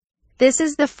This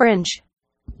is the Fringe.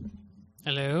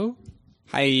 Hello?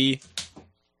 Hi.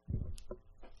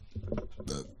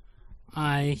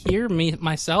 I hear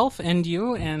myself and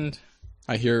you and...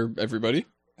 I hear everybody,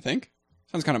 I think.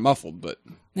 Sounds kind of muffled, but...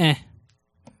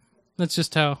 That's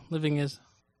just how living is.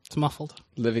 It's muffled.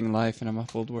 Living life in a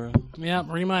muffled world. Yeah,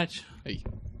 pretty much. Hey.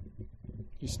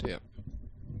 You stay up.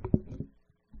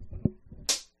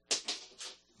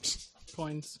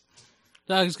 Coins.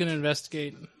 Dog's gonna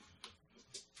investigate.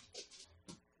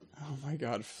 Oh my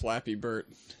god, Flappy Bert.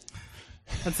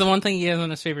 That's the one thing he has on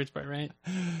his favorites part, right?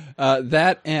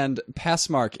 That and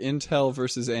Passmark Intel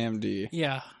versus AMD.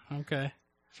 Yeah, okay.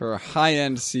 For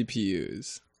high-end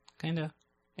CPUs. Kinda.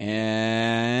 And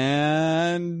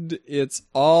it's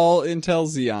all Intel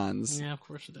Xeons. Yeah, of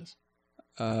course it is.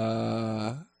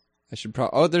 I should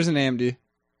probably... Oh, there's an AMD.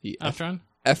 The Optron?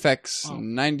 FX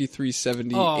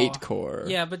 9370 8-core.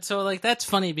 Yeah, but so, like, that's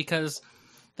funny because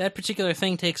that particular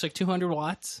thing takes, like, 200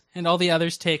 watts, and all the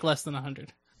others take less than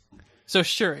 100. So,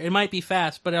 sure, it might be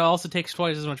fast, but it also takes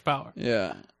twice as much power.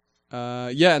 Yeah.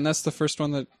 Yeah, and that's the first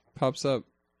one that pops up.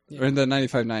 Yeah. Or the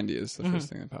 9590 is the first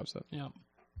thing that pops up. Yeah.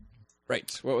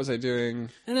 Right. What was I doing?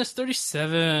 And it's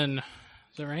 37. Is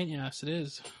that right? Yes, it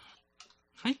is.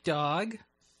 Hi, dog.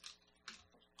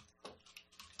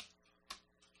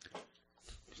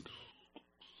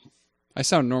 I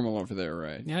sound normal over there,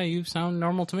 right? Yeah, you sound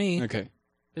normal to me. Okay.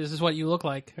 This is what you look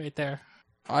like right there.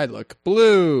 I look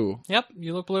blue. Yep,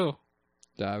 you look blue.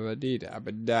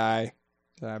 Da-ba-dee-da-ba-die.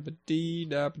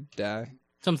 Da-ba-dee-da-ba-die.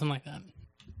 Something like that.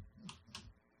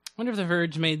 Wonder if The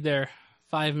Verge made their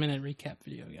 5-minute recap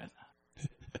video yet.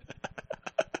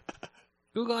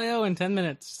 Google I.O. in 10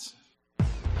 minutes.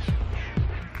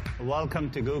 Welcome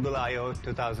to Google I.O.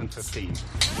 2015.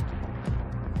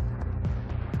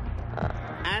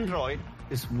 Android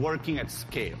is working at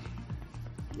scale.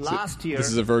 Last year, this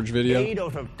is a Verge video? 8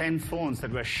 out of 10 phones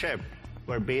that were shipped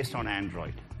were based on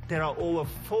Android. There are over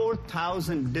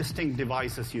 4,000 distinct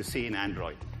devices you see in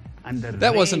Android. And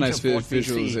that was a range nice of what we see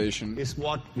visualization. is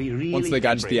what we really Once they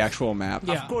got to the embrace. actual map.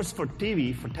 Yeah. Of course, for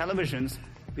TV, for televisions,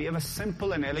 we have a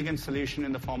simple and elegant solution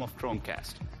in the form of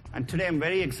Chromecast. And today I'm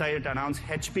very excited to announce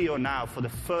HBO Now for the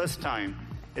first time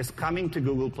is coming to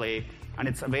Google Play, and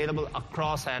it's available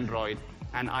across Android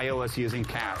and iOS using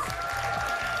CAF.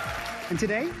 And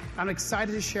today, I'm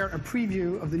excited to share a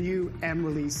preview of the new M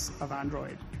release of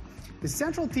Android. The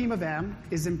central theme of M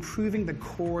is improving the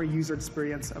core user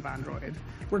experience of Android.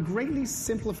 We're greatly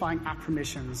simplifying app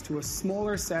permissions to a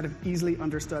smaller set of easily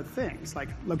understood things like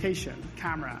location,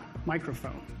 camera,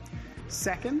 microphone.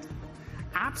 Second,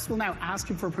 apps will now ask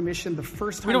you for permission the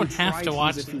first time We don't you have try to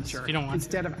watch use a this feature, if you don't want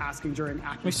instead of asking during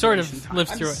active We sort installation of time.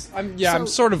 lived through it. I'm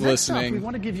sort of Next up, listening. we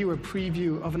want to give you a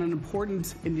preview of an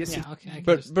important initiative. Yeah, okay.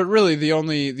 But really, the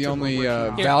only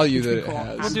value that it We'll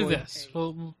has. do this.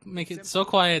 We'll make it so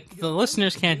quiet the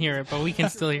listeners can't hear it, but we can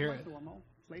still hear it.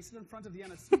 Place it in front of the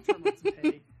NFC terminal to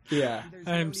pay. Yeah. There's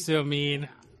no I'm need so to- mean.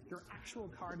 Your actual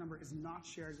card number is not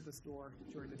shared with the store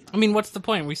during the I mean, what's the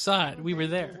point? We saw it. We were Will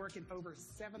there. work in over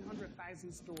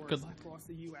 700,000 stores Good luck. across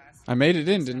the U.S. I made it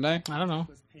in, didn't I? I don't know.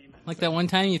 Like that one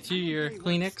time you threw your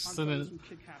Kleenex and it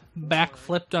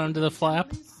backflipped onto the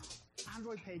flap.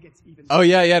 Android Pay gets even Oh,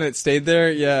 yeah, and it stayed there?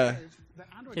 Yeah. the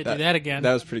Android Can't do that again.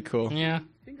 That was pretty cool. Yeah,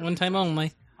 one time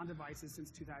only. on devices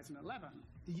since 2011.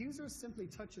 The user simply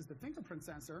touches the fingerprint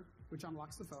sensor, which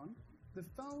unlocks the phone. The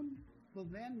phone will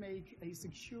then make a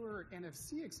secure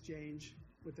NFC exchange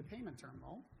with the payment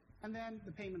terminal, and then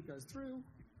the payment goes through,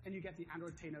 and you get the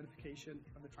Android Pay notification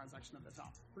of the transaction at the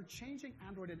top. We're changing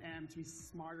Android and M to be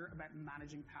smarter about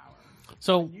managing power.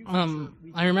 So,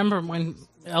 I remember when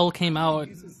L came out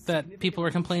that people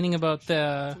were complaining about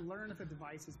the Learn if a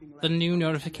device is being the new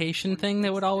notification thing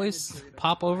that would always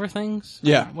pop over things.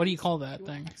 Yeah. What do you call that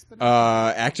thing?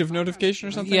 Active notification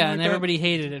or something? Yeah, like and that? everybody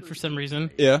hated it for some reason.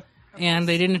 Yeah. And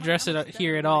they didn't address it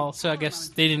here at all, so I guess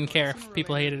they didn't care if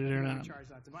people hated it or not. charge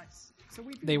that device. So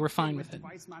we They were fine with it.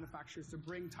 device manufacturers to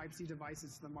bring Type-C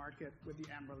devices to the market with the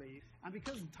M release. And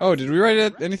because Oh, did we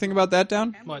write anything about that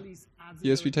down? M What? release adds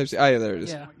USB Type-C. Ah, yeah, there it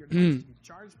is. Yeah. want your device to be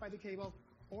charged by the cable,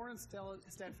 or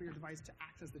instead for your device to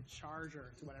act as the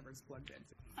charger to whatever it's plugged into.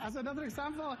 As another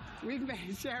example, we've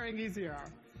made sharing easier.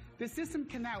 The system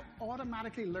can now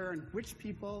automatically learn which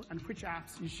people and which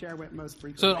apps you share with most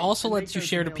frequently. So it also and lets make you those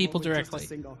share to available people with just a directly.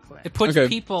 single click. It puts Okay.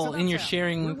 people So in your that's it.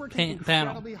 sharing We're working panel.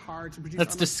 incredibly hard to produce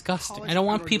That's our most disgusting. polished I don't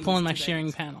want Android people in my release to date.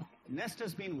 sharing panel. Nest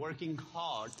has been working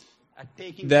hard at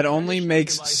taking That the only traditional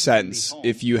makes devices sense in the home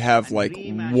if you have and like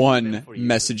reimagine one them for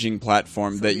users. messaging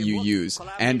platform So that we you work use,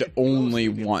 collaboratively and only closely.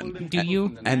 We one. pulled in Do people you?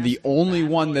 from the And the NAS, only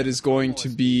one Android, that is and going Chrome to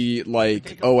OS be like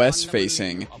take a OS fundamental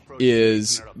facing new approach to the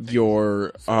is Internet of Things.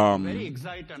 your So I'm very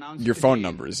excited to announce your phone today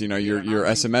numbers, you know, we your are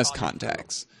announcing SMS Project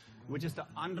contacts. Google, which is the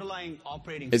underlying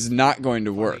operating It's system not going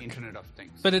to for work. the Internet of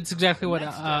Things. But it's exactly what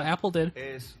Next step Apple did.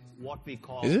 is what we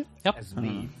call Is it? Yep. as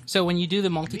Weave. So when you do the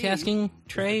multitasking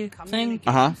tray thing,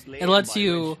 Uh-huh. it lets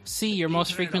you see your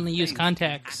most frequently used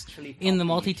contacts in the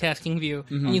multitasking view,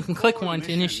 and you can click one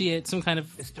to initiate some kind of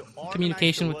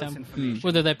communication with them,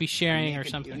 whether that be sharing or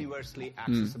something. Universally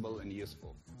accessible and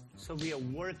useful. So we are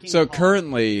working So hard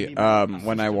currently, to be more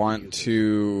when I want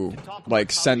to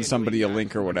like send somebody a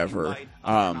link or whatever,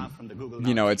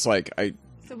 you know, it's like I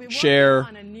So we're share,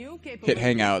 working on a new hit capability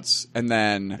Hangouts, and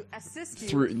then to assist you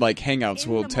through like Hangouts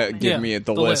in will the moment. give Yeah, me the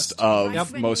the list list. of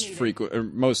Yep. most frequent or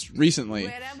most recently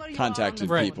Wherever you are contacted on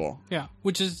the Right. people. Yeah,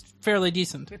 which is fairly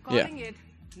decent. We're calling it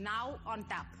Now on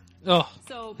Tap. Oh,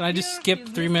 So can I just here skip he's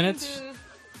 3 listening minutes?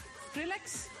 to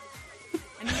Skrillex.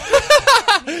 And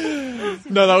he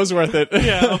No, that was worth it.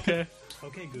 Yeah, okay.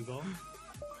 Okay, Google.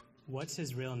 What's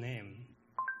his real name?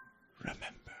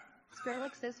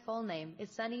 Skrillex's full name is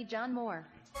Sonny John Moore.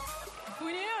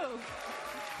 Who knew?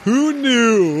 Who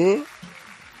knew?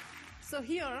 So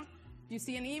here, you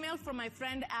see an email from my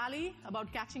friend Ali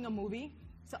about catching a movie.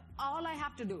 So all I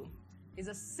have to do is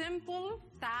a simple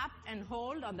tap and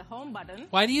hold on the home button.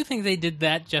 Why do you think they did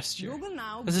that gesture? Google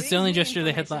Now Because it's the brings only you gesture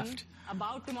they had information left.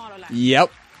 about Tomorrowland.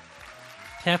 Yep.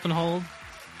 Tap and hold.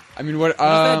 I mean, what? What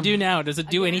does that do now? Does it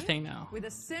do Again, anything now? With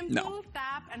a simple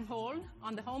tap and hold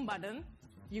on the home button,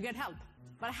 you get help.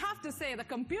 But I have to say, the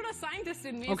computer scientist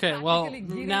in me is Okay, well,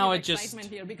 practically giddy now with it just excitement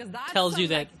here because that tells you sounds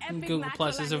that like epic Google natural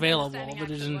Plus is language available, understanding but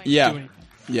it action doesn't going do Yeah. anything.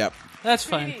 Yep. That's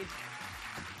Pretty fine. neat.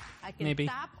 I can Maybe.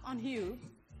 tap on Hugh,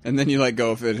 And then you let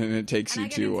go of it, and it takes and I you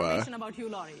get to information about Hugh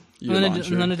Laurie. your And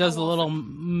launcher. then it does the little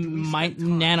spend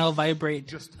time nano vibrate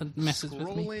Just that messes with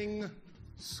me.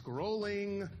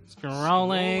 scrolling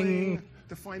Scrolling.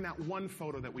 to find that one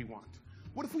photo that we want.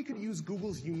 What if we could use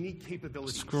Google's unique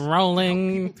capabilities Scrolling.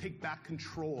 to help people take back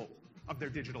control of their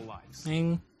digital lives?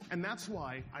 Thing. And that's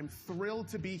why I'm thrilled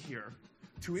to be here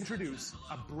to introduce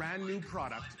a brand new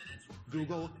product,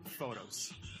 Google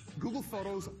Photos. Google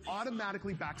Photos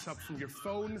automatically backs up from your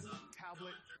phone,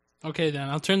 tablet. Okay, then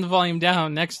I'll turn the volume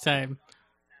down next time.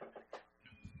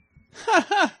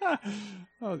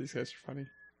 Oh, these guys are funny.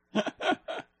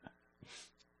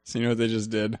 So you know what they just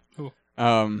did? Who?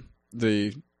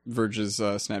 The Verge's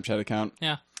Snapchat account.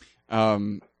 Yeah.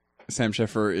 Sam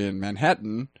Sheffer in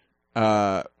Manhattan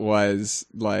was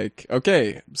like,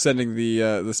 okay, sending the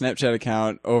Snapchat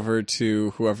account over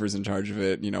to whoever's in charge of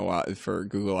it, you know, for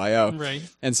Google I/O. Right.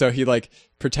 And so he like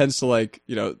pretends to like,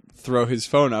 you know, throw his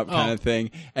phone up kind Oh. of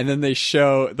thing. And then they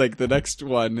show like the next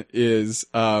one is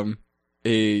a,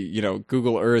 you know,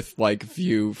 Google Earth like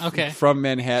view Okay. from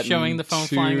Manhattan. Showing the phone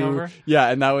to- flying over? Yeah.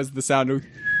 And that was the sound of,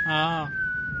 Oh.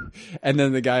 and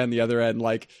then the guy on the other end,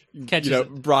 like, Catches you know, it.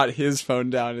 brought his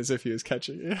phone down as if he was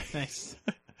catching it. Nice.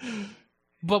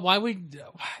 But why would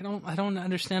I don't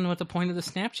understand what the point of the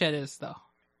Snapchat is though.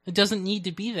 It doesn't need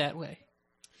to be that way.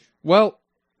 Well,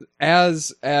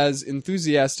 as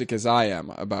enthusiastic as I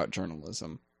am about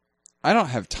journalism, I don't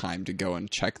have time to go and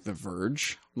check The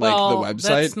Verge, like well, the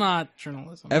website. That's not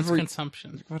journalism. Every- It's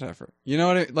consumption. Whatever. You know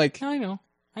what I like? I know.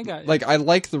 I got it. Like I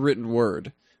like the written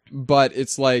word, but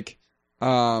it's like,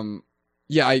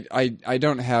 yeah, I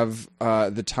don't have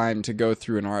the time to go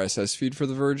through an RSS feed for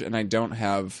The Verge, and I don't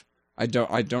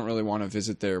really want to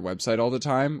visit their website all the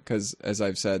time because, as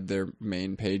I've said, their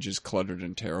main page is cluttered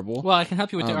and terrible. well, I can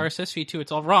help you with the RSS feed too.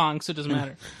 It's all wrong, so it doesn't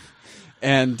matter.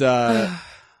 And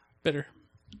Bitter.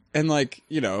 and like,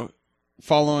 you know,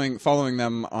 following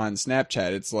them on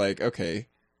Snapchat, it's like, okay,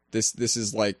 this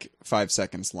is like 5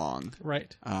 seconds long.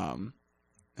 Right.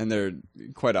 And they're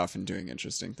quite often doing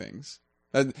interesting things.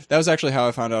 That was actually how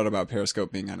I found out about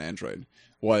Periscope being on Android.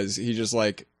 Was he just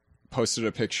like posted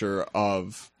a picture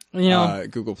of You know,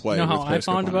 Google Play? you know with how I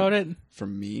Periscope found on about it?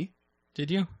 From me.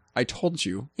 Did you? I told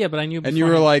you, Yeah, but I knew. and you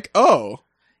were beforehand. like, "Oh,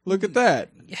 look at that."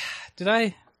 "Did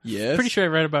I?" Yes. Pretty sure I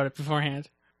read about it beforehand.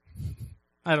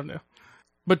 I don't know,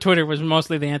 but Twitter was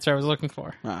mostly the answer I was looking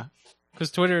for. Ah.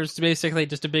 Because Twitter is basically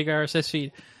just a big RSS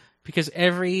feed. Because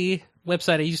every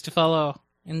website I used to follow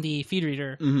in the feed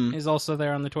reader is also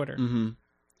there on the Twitter.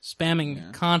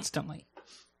 Spamming constantly.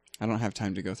 I don't have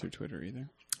time to go through Twitter either.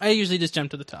 I usually just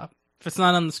jump to the top. If it's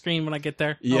not on the screen when I get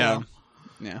there. Yeah. Oh,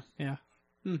 Yeah.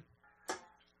 well.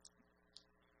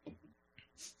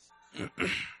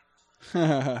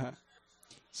 Yeah.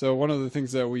 So one of the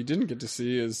things that we didn't get to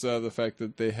see is the fact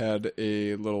that they had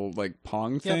a little like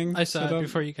Pong thing. I saw set it up.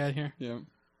 before you got here. Yeah.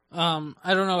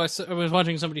 I don't know. I was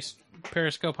watching somebody's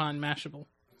Periscope on Mashable.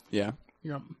 Yeah.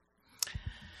 Yep.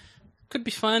 Could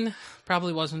be fun.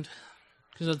 Probably wasn't,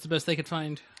 because that's the best they could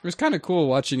find. It was kind of cool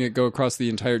watching it go across the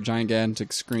entire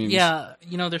gigantic screen. Yeah,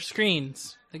 they're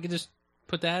screens. They could just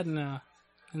put that in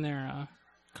their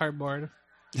cardboard.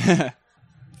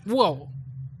 Whoa.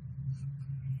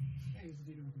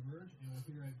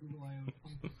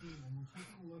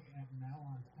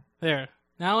 There.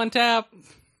 Now on tap.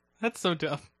 That's so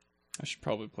dumb. I should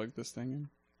probably plug this thing in.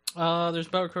 There's a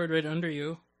power cord right under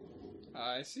you.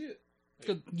 I see it.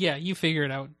 Good. Yeah, you figure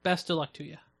it out. Best of luck to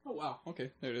you. Oh, wow.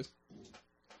 Okay, there it is.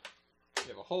 You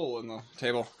have a hole in the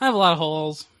table. I have a lot of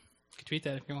holes. You can tweet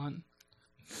that if you want.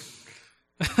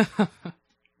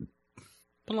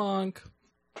 Plonk.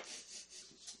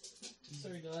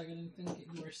 Sorry, dog. I didn't think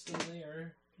you were still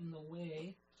there in the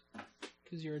way.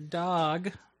 Because you're a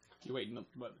dog. You're waiting up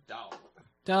by the dog.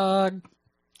 Dog.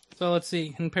 So let's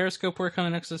see. Can Periscope work on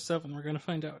an Nexus 7? We're going to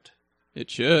find out. It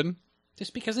should.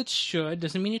 Just because it should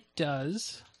doesn't mean it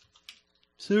does.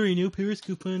 Sorry, no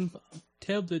Periscope on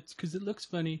tablets because it looks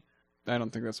funny. I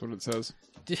don't think that's what it says.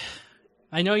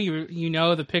 I know you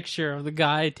know the picture of the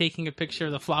guy taking a picture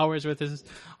of the flowers with his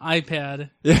iPad.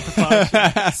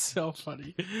 Yeah. It's so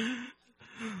funny.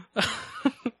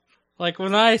 Like,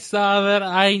 when I saw that,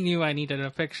 I knew I needed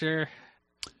a picture.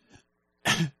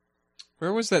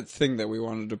 Where was that thing that we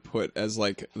wanted to put as,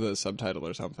 like, the subtitle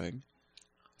or something?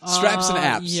 Straps and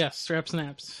apps. Yes, straps and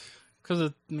apps. Because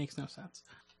it makes no sense.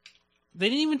 They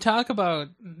didn't even talk about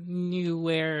new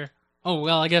wear. Oh,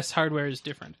 well, I guess hardware is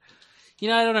different. I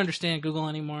don't understand Google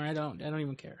anymore. I don't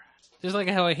even care. Just like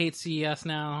how I hate CES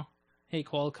now. Hate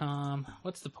Qualcomm.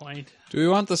 What's the point? Do we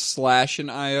want the slash in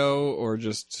IO or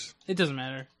just... It doesn't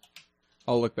matter.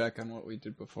 I'll look back on what we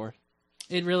did before.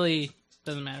 It really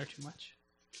doesn't matter too much.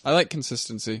 I like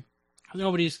consistency.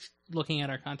 Nobody's looking at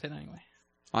our content anyway.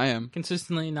 I am.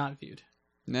 Consistently not viewed.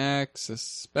 Nexus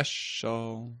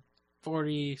Special.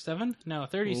 47? No,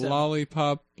 37.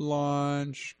 Lollipop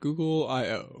launch. Google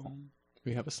I.O.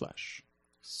 We have a slash.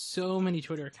 So many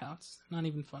Twitter accounts. Not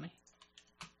even funny.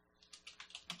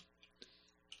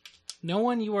 No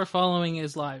one you are following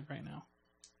is live right now.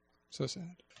 So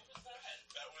sad.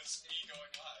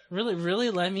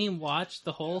 Really let me watch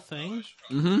the whole thing?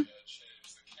 Mm-hmm.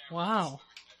 Wow.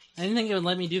 I didn't think it would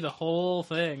let me do the whole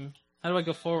thing. How do I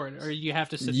go forward? Or you have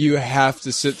to sit You have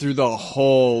to sit through the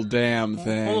whole damn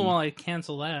thing. Hold on while I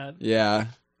cancel that. Yeah.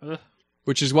 Ugh.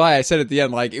 Which is why I said at the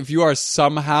end, like, if you are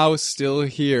somehow still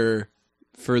here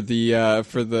for the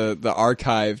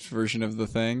archived version of the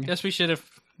thing. Guess we should have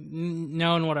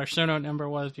known what our show note number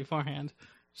was beforehand.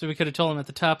 So we could have told them at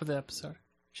the top of the episode.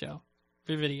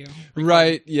 The video.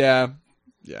 Right, yeah.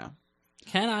 Yeah.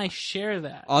 Can I share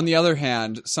that? On the other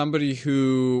hand, somebody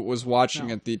who was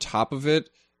watching at the top of it,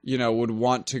 would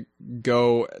want to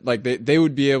go, like, they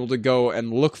would be able to go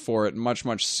and look for it much,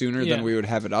 much sooner than we would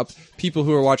have it up. People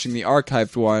who are watching the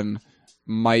archived one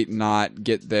might not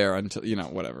get there until,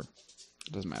 whatever.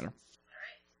 It doesn't matter.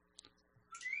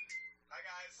 Hi,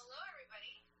 guys. Hello,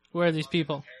 everybody. Who are these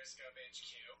people? Periscope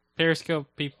HQ. Periscope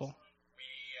people.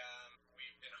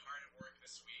 We've been hard at work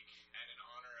this week, and in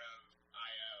honor of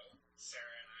I.O.,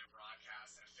 Sarah and I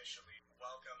broadcast and officially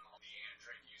welcome all the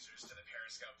Android users to the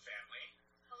Periscope family.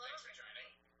 Hello. Thanks for joining.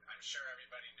 I'm sure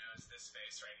everybody knows this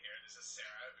face right here. This is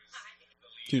Sarah, who's the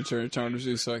lead. Can you turn it on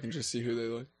so I can just see who they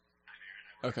look?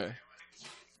 Okay.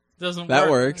 Doesn't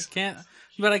That work. works.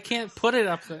 I can't put it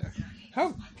up there.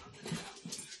 How?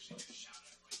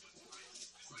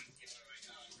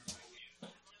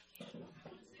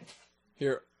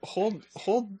 Here,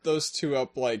 hold those two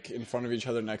up, like, in front of each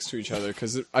other, next to each other,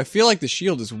 because I feel like the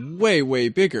shield is way, way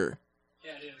bigger.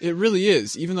 Yeah, it is. It really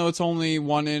is, even though it's only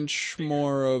 1 inch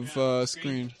more of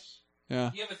screen. Yeah,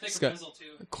 You have a it's thicker got bezel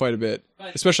too. quite a bit,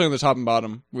 But- especially on the top and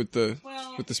bottom with the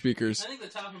speakers. I think the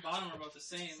top and bottom are about the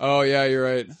same. Oh yeah, you're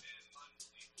right.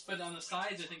 But on the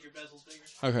sides, I think your bezel's bigger.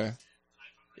 Okay.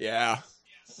 Yeah.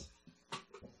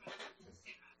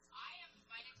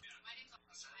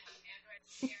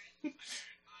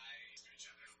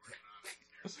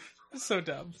 It's so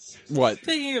dumb. What?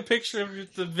 Taking a picture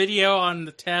of the video on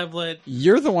the tablet.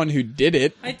 You're the one who did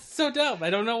it. It's so dumb. I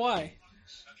don't know why.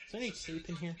 Is there any tape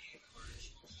in here?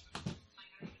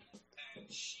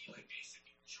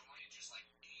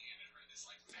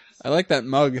 I like that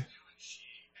mug.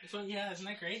 This one, yeah, isn't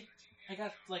that great? I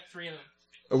got like 3 of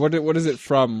them. What is it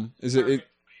from? Is it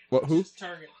what? Who?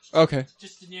 Target. Okay.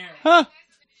 Just generic. Huh.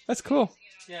 That's cool.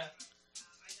 Yeah.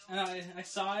 And I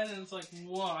saw it, and it's like,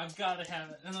 whoa, I've got to have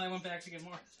it. And then I went back to get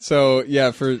more. So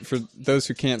yeah, for those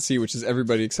who can't see, which is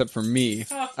everybody except for me,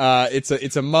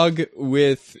 it's a mug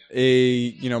with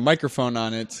a microphone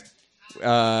on it,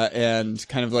 and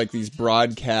kind of like these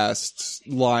broadcast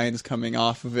lines coming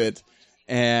off of it,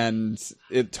 and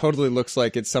it totally looks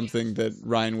like it's something that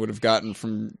Ryan would have gotten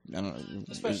from, I don't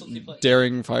know, specialty place.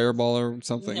 Daring Fireball or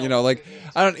something. No. I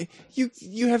don't.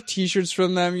 You have T-shirts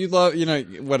from them. You love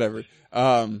whatever.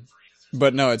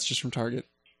 But no, it's just from Target.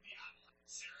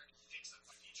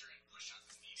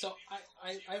 So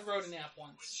I wrote an app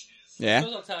once. Yeah. I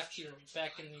suppose I'll talk to you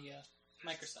back in the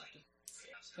Microsoft.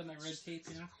 Got my red tape,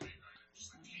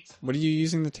 What are you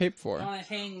using the tape for? I want to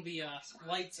hang the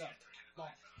lights up.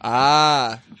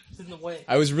 It's in the way.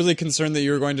 I was really concerned that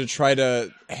you were going to try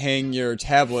to hang your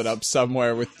tablet up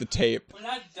somewhere with the tape. I'm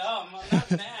not dumb. I'm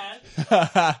not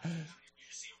mad.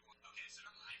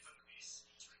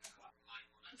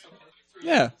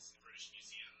 Yeah.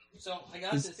 So I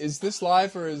got this. Is this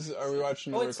live or are we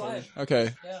watching? Oh, it's live.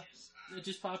 Okay. Yeah, it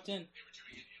just popped in.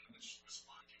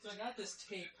 So I got this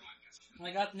tape. And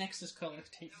I got Nexus color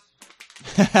tape.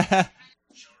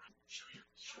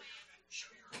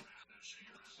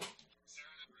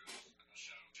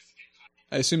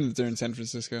 I assume that they're in San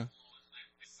Francisco.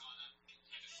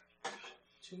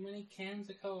 Too many cans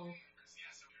of Coke.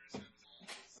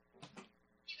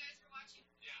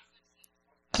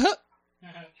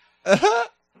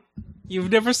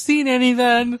 You've never seen any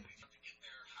then.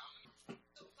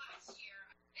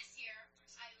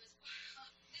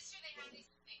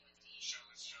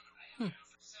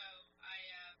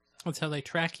 That's how they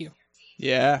track you.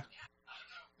 Yeah.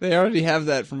 They already have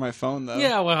that for my phone, though.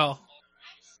 Yeah, well.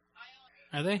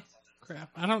 Are they?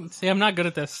 Crap. I'm not good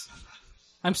at this.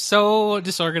 I'm so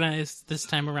disorganized this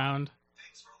time around.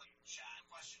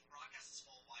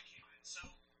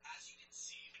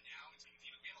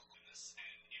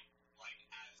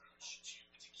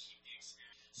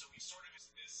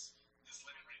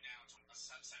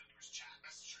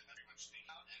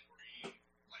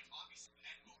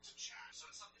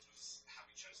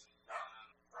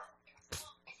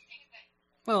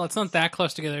 Well, it's not that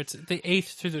close together. It's the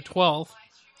 8th through the 12th.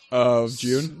 Of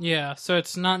June? Yeah, so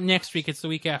it's not next week, it's the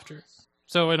week after.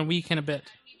 So in a week and a bit.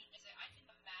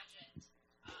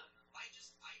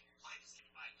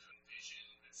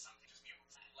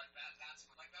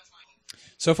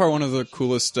 So far, one of the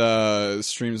coolest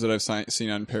streams that I've seen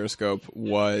on Periscope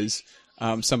was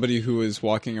somebody who was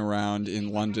walking around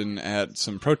in London at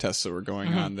some protests that were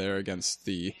going on there against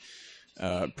the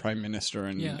Prime Minister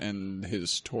and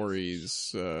his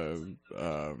Tories,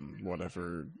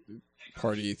 whatever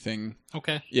party thing.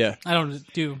 Okay. Yeah. I don't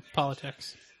do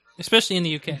politics, especially in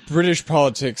the UK. British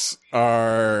politics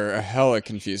are hella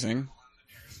confusing.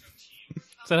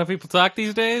 Is that how people talk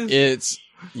these days?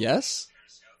 Yes?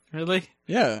 Really?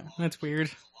 Yeah. That's weird.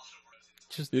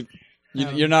 Just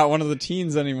You're not one of the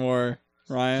teens anymore,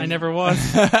 Ryan. I never was.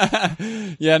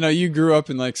 Yeah, no, you grew up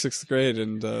in like 6th grade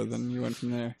and then you went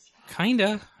from there.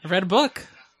 Kinda. I read a book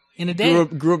in a day.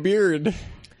 Grew a beard.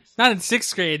 Not in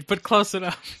 6th grade, but close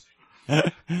enough.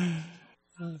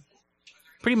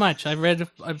 Pretty much. I've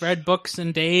read books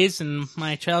in days, and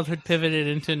my childhood pivoted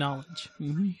into knowledge.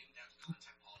 Mm-hmm.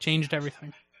 Changed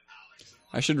everything.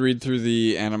 I should read through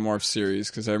the Animorph series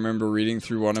because I remember reading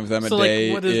through one of them a So, like,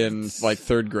 day what is- in like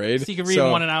 3rd grade. So you can read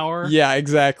one an hour? Yeah,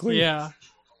 exactly. Yeah.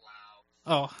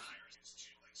 Oh.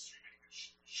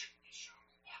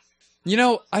 You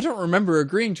know, I don't remember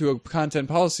agreeing to a content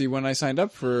policy when I signed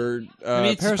up for Maybe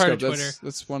it's just Periscope. part of Twitter.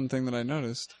 That's one thing that I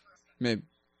noticed. Maybe.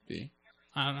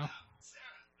 I don't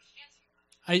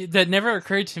know. That never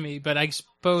occurred to me, but I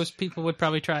suppose people would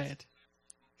probably try it.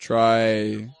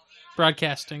 Try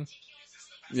broadcasting.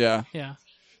 Yeah. Yeah.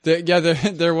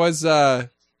 There was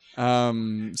Savannah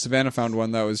found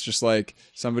one that was just like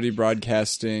somebody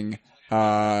broadcasting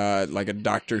like a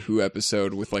Doctor Who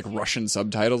episode with like Russian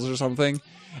subtitles or something.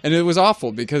 And it was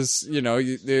awful because, it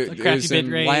was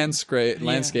in landscape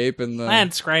and the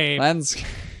landscape.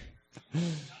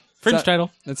 Fringe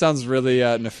title. That sounds really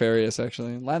nefarious,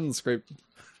 actually. Landscape.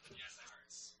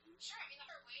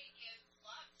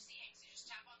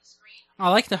 I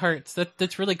like the hearts.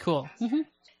 That's really cool. Mm-hmm.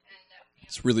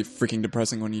 It's really freaking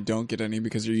depressing when you don't get any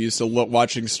because you're used to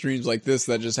watching streams like this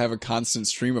that just have a constant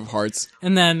stream of hearts.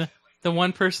 And then the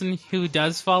one person who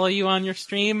does follow you on your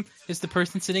stream is the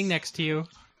person sitting next to you.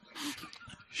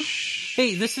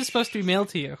 Hey, this is supposed to be mailed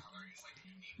to you.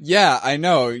 Yeah, I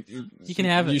know. You can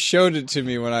have it. You showed it to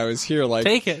me when I was here like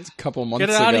Take it. A couple months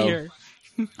ago. Get it out of here.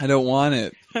 I don't want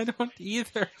it. I don't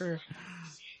either.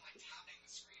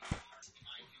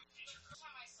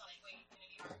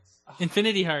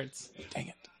 Infinity Hearts. Dang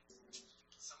it.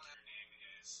 Someone her name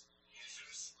is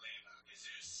Jesus Leva.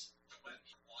 Jesus, the web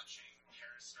watching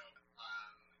Periscope, a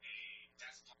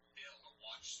desktop bill to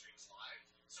watch streams live.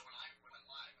 So when I went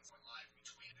live, we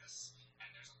tweeted this,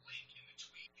 and there's a link in the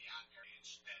tweet, the ad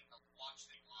page, that watch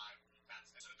the live.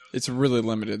 It's really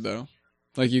limited, though.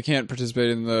 Like, you can't participate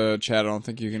in the chat. I don't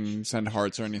think you can send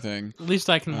hearts or anything. At least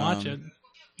I can watch it.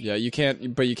 Yeah, you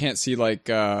can't, but you can't see, like,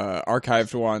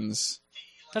 archived ones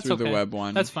That's through okay. the web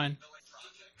one. That's fine.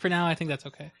 For now, I think that's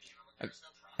okay.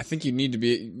 I think you need to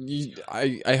be...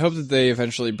 I hope that they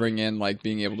eventually bring in, like,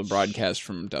 being able to broadcast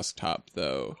from desktop,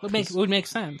 though. Would make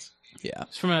sense. Yeah.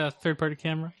 It's from a third-party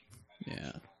camera.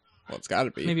 Yeah. Well, it's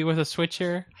gotta be. Maybe with a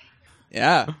switcher.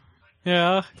 Yeah.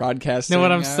 Yeah. Broadcasting. Know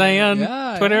what I'm saying?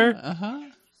 Yeah, Twitter? Yeah, uh-huh.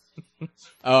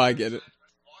 Oh, I get it.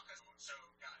 So,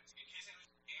 guys, in case anyone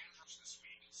Android this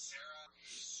week, Sarah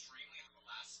extremely the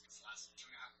last 2.5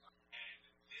 months, and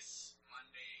this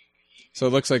Monday. So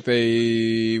it looks like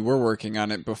they were working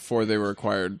on it before they were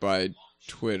acquired by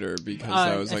Twitter, because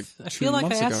that was like I 2 feel like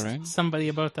months I ago, asked right? somebody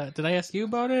about that. Did I ask you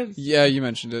about it? Yeah, you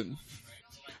mentioned it.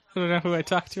 I don't know who I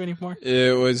talked to anymore.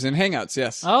 It was in Hangouts,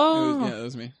 yes. Oh. That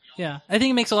was me. Yeah, I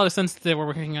think it makes a lot of sense that they were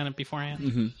working on it beforehand.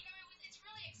 Mm-hmm.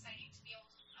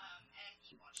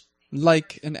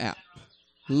 Like an app.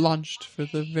 Launched for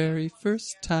the very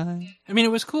first time. I mean,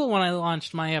 it was cool when I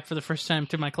launched my app for the first time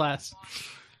to my class.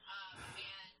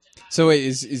 So wait,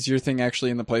 is your thing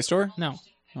actually in the Play Store? No.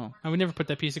 Oh. I would never put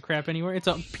that piece of crap anywhere. It's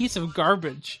a piece of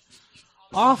garbage.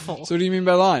 Awful. So what do you mean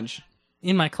by launch?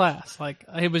 In my class. Like,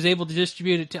 I was able to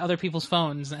distribute it to other people's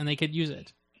phones, and they could use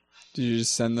it. Did you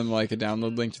just send them like a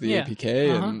download link to the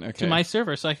APK? Uh-huh. And, okay. To my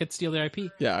server, so I could steal their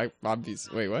IP. Yeah,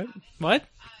 obviously. Wait, what? What?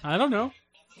 I don't know.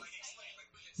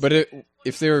 But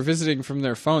if they were visiting from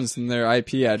their phones, then their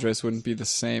IP address wouldn't be the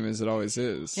same as it always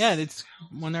is. Yeah, it's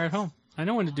when they're at home. I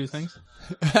know when to do things.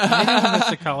 I know the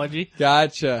psychology.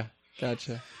 Gotcha.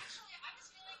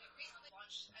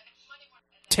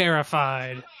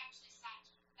 Terrified.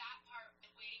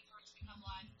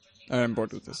 I'm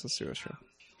bored with this. Let's do a show.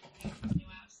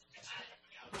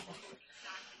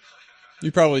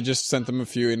 You probably just sent them a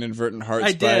few inadvertent hearts.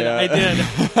 I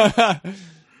did.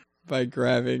 By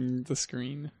grabbing the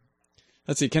screen.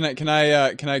 Let's see. Can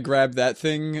I grab that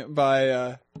thing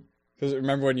by? Because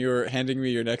remember when you were handing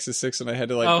me your Nexus 6 and I had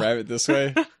to grab it this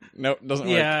way? Nope, doesn't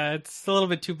work. Yeah, it's a little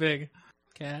bit too big.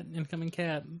 Cat, incoming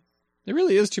cat. It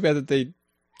really is too bad that they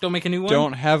don't make a new one.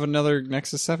 Don't have another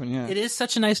Nexus 7. Yeah, it is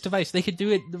such a nice device. They could do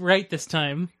it right this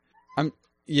time.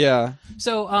 Yeah.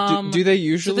 So do they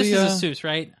usually? So this is Asus,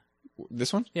 right?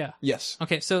 This one? Yeah. Yes.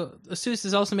 Okay, so Asus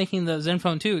is also making the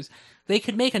Zenfone 2s. They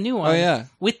could make a new one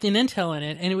with an Intel in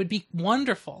it, and it would be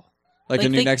wonderful. Like a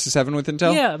new Nexus 7 with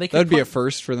Intel? Yeah. That would be a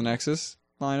first for the Nexus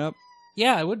lineup.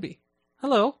 Yeah, it would be.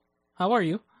 Hello. How are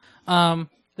you?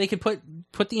 They could put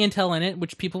the Intel in it,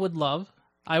 which people would love.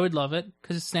 I would love it,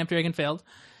 because Snapdragon failed.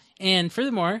 And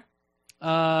furthermore,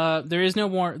 there is no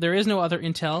other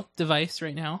Intel device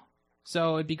right now,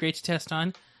 so it'd be great to test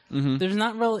on. Mm-hmm. There's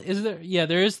not really, is there? Yeah,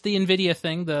 there is the NVIDIA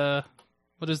thing.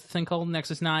 What is the thing called?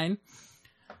 Nexus 9.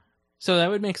 So that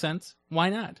would make sense. Why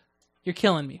not? You're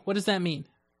killing me. What does that mean?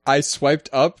 I swiped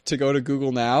up to go to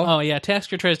Google Now. Oh yeah,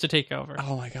 Tasker tries to take over.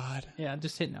 Oh my god. Yeah,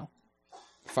 just hit no.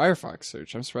 Firefox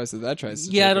search. I'm surprised that tries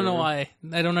to. Yeah, take I don't over. know why.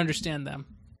 I don't understand them.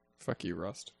 Fuck you,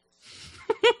 Rust.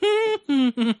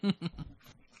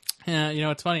 Yeah, you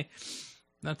know it's funny.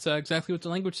 That's exactly what the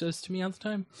language says to me all the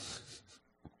time.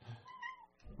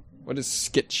 What is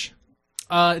Skitch?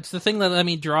 It's the thing that let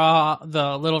me draw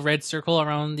the little red circle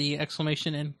around the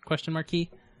exclamation and question mark key.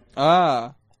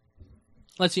 Ah.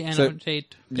 Lets you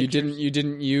annotate. You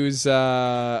didn't use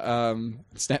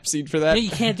Snapseed for that? No,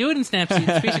 you can't do it in Snapseed.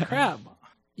 It's a piece of crap.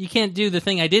 You can't do the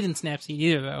thing I did in Snapseed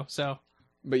either, though. So.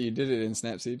 But you did it in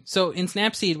Snapseed. So in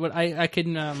Snapseed, what I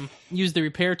can use the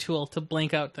repair tool to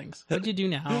blank out things. What'd you do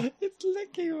now? It's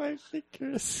licking my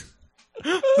fingers.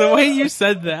 The way you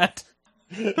said that.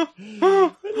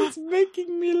 It's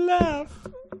making me laugh.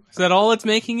 Is that all it's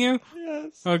making you?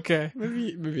 Yes. Okay.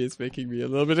 Maybe it's making me a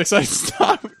little bit excited.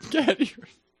 Stop.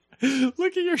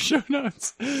 Look at your show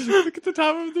notes. Look at the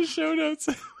top of the show notes.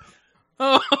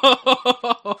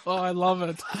 Oh, I love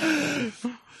it.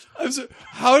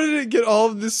 How did it get all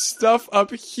of this stuff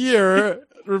up here,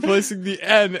 replacing the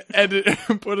N, and it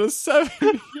put a 7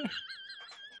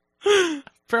 here?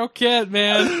 Pro kid,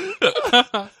 man.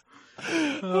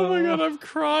 Oh my god, I'm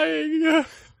crying.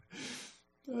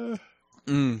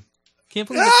 Can't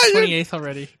believe it's 28th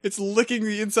already. It's licking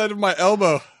the inside of my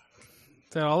elbow.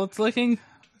 Is that all it's licking?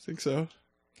 I think so.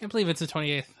 Can't believe it's the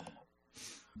 28th.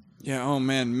 Yeah, oh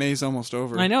man, May's almost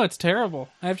over. I know, it's terrible.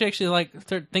 I have to actually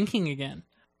start thinking again.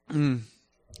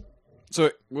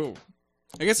 So, whoa.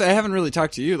 I guess I haven't really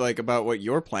talked to you about what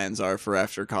your plans are for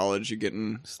after college. You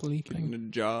getting a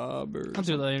job or I'll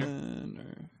do it later.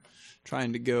 or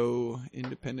trying to go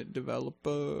independent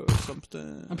developer or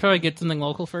something. I'll probably get something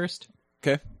local first.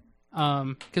 Okay.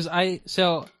 Because I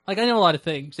know a lot of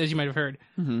things, as you might have heard,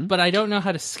 but I don't know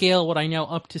how to scale what I know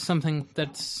up to something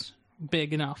that's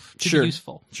big enough to be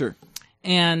useful. Sure.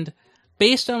 And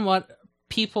based on what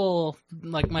people,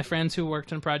 like my friends who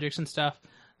worked on projects and stuff,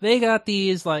 they got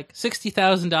these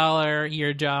 $60,000 a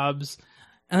year jobs,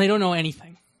 and they don't know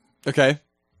anything. Okay.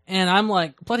 And I'm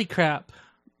like, bloody crap.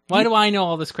 Why do I know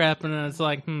all this crap? And it's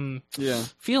like, Yeah.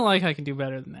 feel like I can do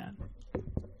better than that.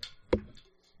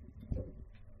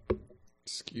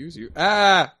 Excuse you.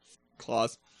 Ah!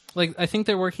 Claws. I think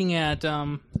they're working at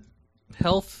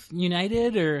Health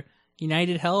United or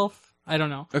United Health. I don't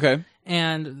know. Okay.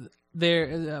 And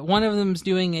they're one of them's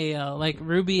doing a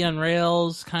Ruby on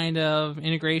Rails kind of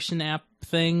integration app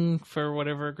thing for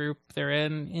whatever group they're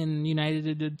in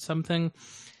United did something.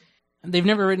 They've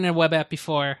never written a web app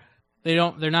before. They're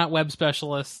not web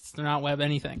specialists. They're not web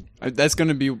anything. That's going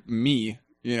to be me,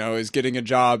 is getting a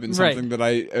job in something that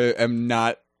I am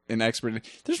not an expert in.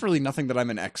 There's really nothing that I'm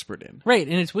an expert in. Right,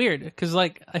 and it's weird because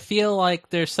I feel like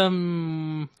there's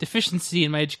some deficiency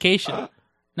in my education.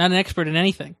 Not an expert in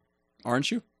anything. Aren't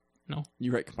you? No.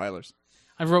 You write compilers.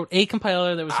 I wrote a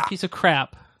compiler that was a piece of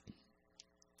crap.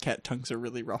 Cat tongues are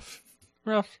really rough.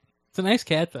 Rough. It's a nice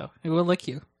cat, though. It will lick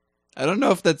you. I don't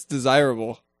know if that's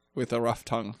desirable with a rough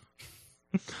tongue.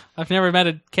 I've never met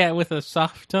a cat with a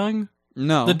soft tongue.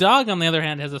 No. The dog, on the other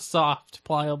hand, has a soft,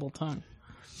 pliable tongue.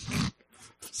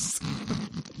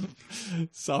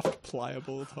 Soft,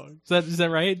 pliable tongue. Is that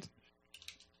right?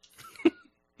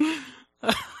 Is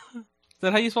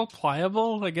that how you spell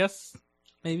pliable? I guess.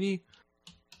 Maybe.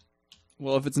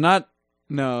 Well, if it's not...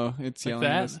 No, it's Like yelling at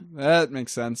that? us. That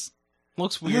makes sense.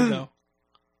 Looks weird, though.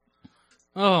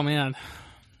 Oh, man.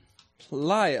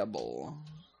 Pliable.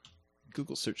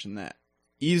 Google searching that.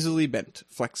 Easily bent.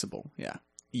 Flexible. Yeah.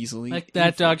 Easily. Like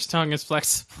that dog's tongue is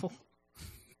flexible.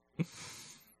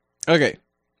 Okay.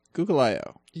 Google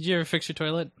I.O. Did you ever fix your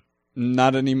toilet?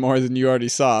 Not any more than you already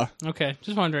saw. Okay,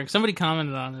 just wondering. Somebody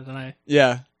commented on it, and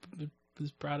Yeah. it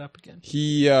was brought up again.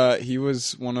 He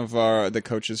was one of the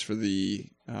coaches for the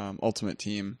Ultimate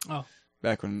Team. Oh.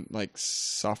 Back when,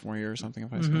 sophomore year or something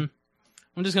of high school.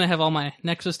 I'm just going to have all my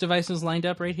Nexus devices lined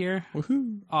up right here.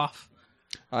 Woohoo. Off.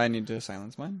 I need to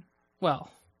silence mine.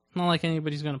 Well, not like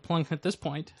anybody's going to plunk at this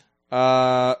point.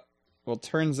 Well,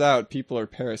 turns out people are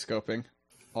periscoping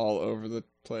all over the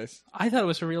place. I thought it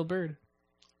was a real bird.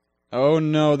 Oh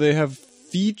no, they have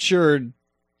featured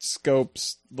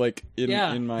scopes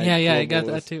in my Yeah, I got global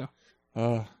that list. too.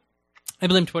 Oh. I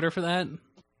blame Twitter for that.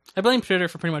 I blame Twitter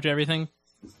for pretty much everything.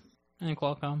 And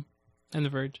Qualcomm. And The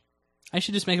Verge. I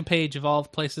should just make a page of all the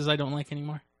places I don't like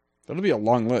anymore. That'll be a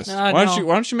long list. No. Why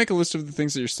don't you make a list of the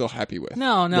things that you're still happy with?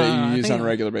 No, that you I use think- on a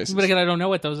regular basis. But again, I don't know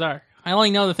what those are. I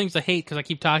only know the things I hate because I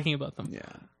keep talking about them. Yeah.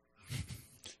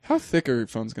 How thick are your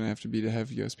phones going to have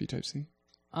USB Type-C?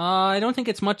 I don't think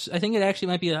it's much. I think it actually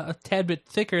might be a tad bit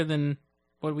thicker than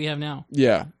what we have now.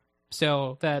 Yeah.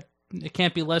 So that it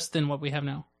can't be less than what we have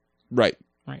now. Right.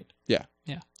 Right. Yeah.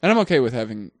 Yeah. And I'm okay with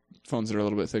having phones that are a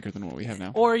little bit thicker than what we have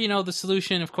now. Or, the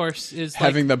solution, of course, is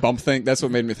Having the bump thing, that's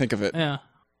what made me think of it. Yeah.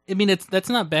 I mean, that's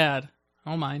not bad. I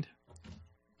don't mind.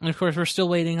 And of course, we're still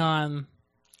waiting on...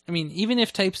 I mean, even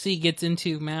if Type-C gets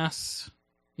into mass...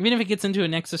 Even if it gets into a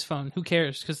Nexus phone, who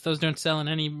cares? Because those don't sell in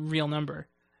any real number.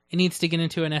 It needs to get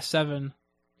into an S7.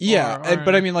 Yeah, or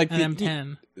but I mean, an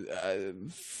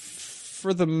M10.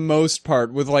 For the most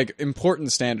part, with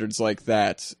important standards like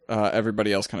that,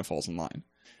 everybody else kind of falls in line.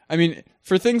 I mean,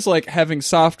 for things like having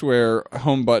software,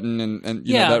 home button, and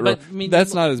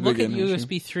that's not as big an issue. Look at issue.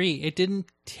 USB 3.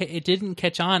 It didn't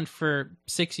catch on for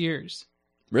 6 years.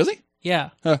 Really?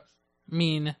 Yeah. Huh. I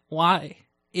mean, why?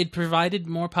 It provided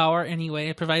more power anyway.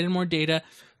 It provided more data,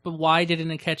 but why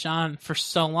didn't it catch on for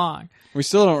so long? We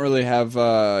still don't really have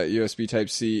USB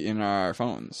Type-C in our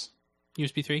phones.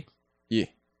 USB 3? Yeah.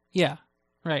 Yeah,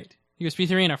 right. USB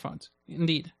 3 in our phones.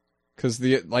 Indeed. Because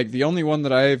the only one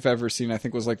that I've ever seen, I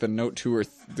think, was the Note 2 or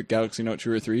the Galaxy Note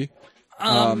 2 or 3.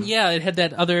 Yeah, it had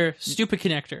that other stupid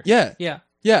connector. Yeah. Yeah.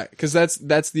 Yeah, because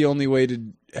that's the only way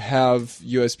to have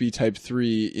USB Type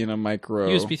 3 in a micro.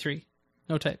 USB 3.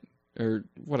 No type. Or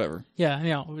whatever.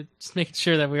 Yeah, we're just making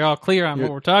sure that we're all clear on what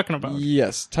we're talking about.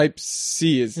 Yes, Type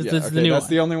C is... This Yeah, is okay, the new that's one.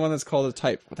 the only one that's called a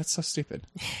type. Well, that's so stupid.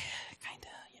 Kinda,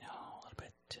 a little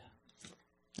bit.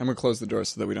 I'm going to close the door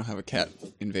so that we don't have a cat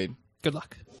invade. Good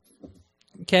luck.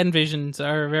 cat invasions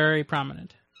are very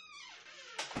prominent.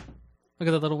 Look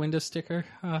at the little window sticker.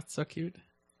 Oh, it's so cute.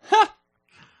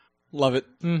 Love it.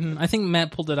 I think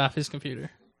Matt pulled it off his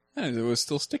computer. And it was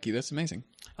still sticky. That's amazing.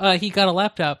 He got a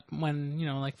laptop when,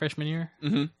 like freshman year.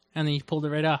 Mm-hmm. And then he pulled it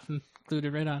right off and glued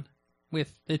it right on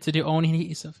with its own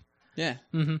adhesive. Yeah.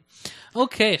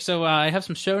 Okay, so I have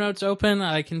some show notes open.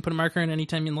 I can put a marker in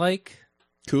anytime you like,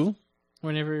 Cool.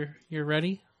 whenever you're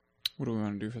ready. What do we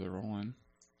want to do for the roll-in?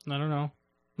 I don't know.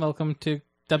 Welcome to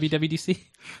WWDC.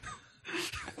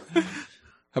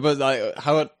 How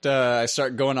about I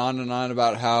start going on and on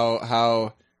about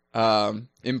how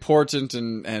important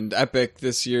and epic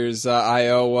this year's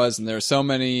I/O was, and there are so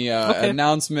many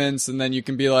announcements, and then you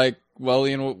can be like, "Well,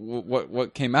 Ian,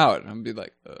 what came out?" And I'll be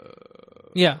like,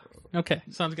 Yeah. Okay.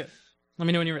 Sounds good. Let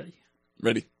me know when you're ready.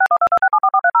 "Ready."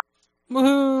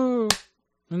 Woohoo!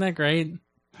 Isn't that great?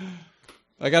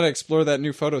 I gotta explore that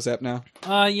new Photos app now.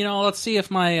 Let's see if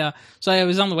my so I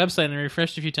was on the website and I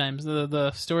refreshed a few times.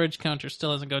 The storage counter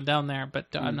still hasn't gone down there, but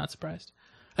I'm not surprised.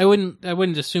 I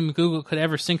wouldn't assume Google could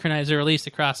ever synchronize their release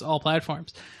across all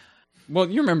platforms. Well,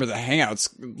 you remember the Hangouts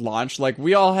launch? Like,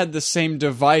 we all had the same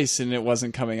device, and it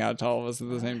wasn't coming out to all of us at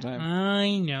the same time.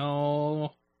 I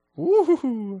know.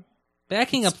 Woohoo!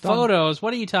 Backing up fun. photos.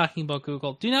 What are you talking about,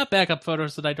 Google? Do not back up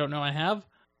photos that I don't know I have.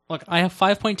 Look, I have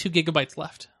 5.2 gigabytes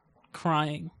left.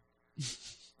 Crying.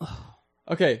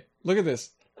 Okay, look at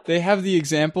this. They have the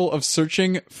example of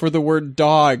searching for the word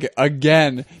dog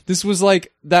again. This was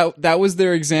like, that was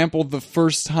their example the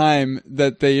first time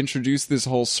that they introduced this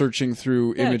whole searching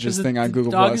through images thing on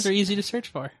Google+. Dogs are easy to search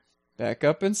for. Back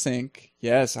up and sync.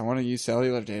 Yes, I want to use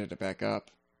cellular data to back up.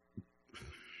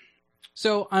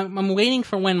 So I'm waiting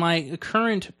for when my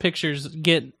current pictures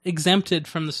get exempted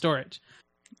from the storage.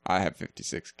 I have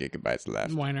 56 gigabytes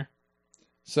left. Whiner.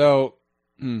 So,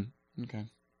 okay.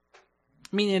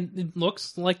 I mean, it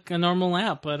looks like a normal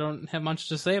app. I don't have much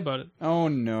to say about it. Oh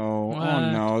no! What?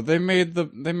 Oh no! They made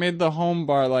the home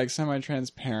bar like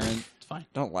semi-transparent. It's fine.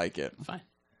 Don't like it. Fine.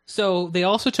 So they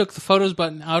also took the Photos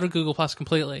button out of Google Plus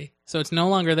completely. So it's no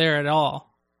longer there at all.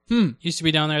 Used to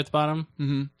be down there at the bottom.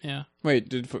 Mm-hmm. Yeah. Wait,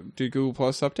 did Google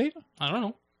Plus update? I don't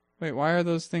know. Wait, why are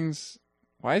those things?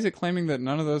 Why is it claiming that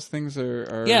none of those things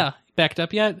are... Yeah, backed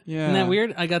up yet? Yeah. Isn't that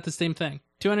weird? I got the same thing.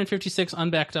 256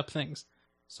 unbacked up things.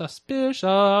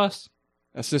 Suspicious.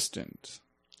 Assistant.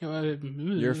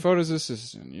 Your Photos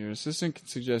assistant. Your assistant can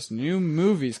suggest new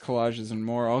movies, collages, and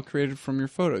more, all created from your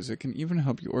photos. It can even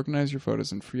help you organize your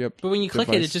photos and free up. But when you click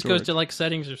it, device it just storage. goes to like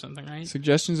settings or something, right?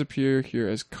 Suggestions appear here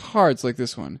as cards like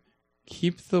this one.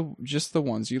 Keep just the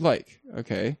ones you like.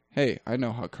 Okay. Hey, I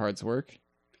know how cards work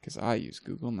because I use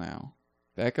Google Now.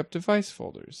 Backup device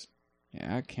folders.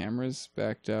 Yeah, cameras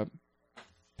backed up.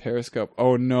 Periscope.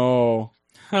 Oh no.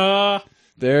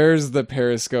 There's the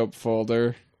Periscope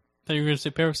folder. Thought you were going to say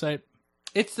Parasite.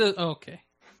 It's the... Oh, okay.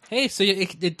 Hey, so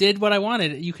it did what I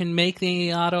wanted. You can make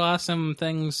the auto-awesome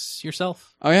things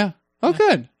yourself. Oh yeah. Oh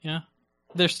good. Yeah.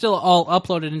 They're still all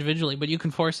uploaded individually, but you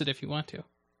can force it if you want to.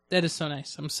 That is so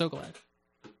nice. I'm so glad.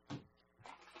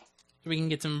 We can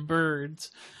get some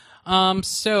birds.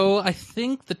 So I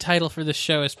think the title for this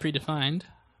show is predefined.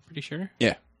 Pretty sure.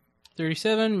 Yeah.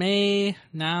 37, May,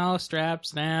 now, strap,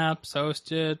 snaps,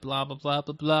 hosted, blah, blah, blah,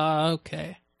 blah, blah.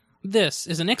 Okay. This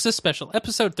is a Nexus special,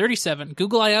 episode 37,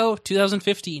 Google I/O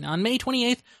 2015, on May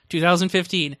 28th,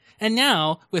 2015. And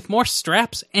now, with more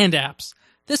straps and apps.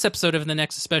 This episode of the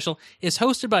Nexus special is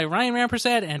hosted by Ryan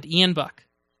Rampersad and Ian Buck.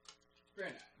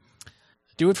 Very nice.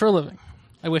 Do it for a living.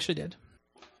 I wish I did.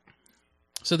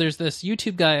 So there's this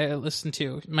YouTube guy I listen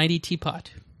to, Mighty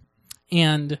Teapot.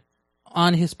 And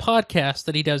on his podcast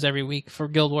that he does every week for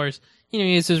Guild Wars,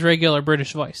 he has his regular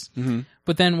British voice. Mm-hmm.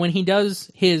 But then when he does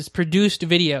his produced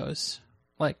videos,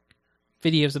 like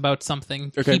videos about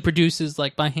something, Okay. he produces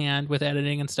like by hand with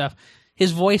editing and stuff,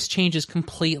 his voice changes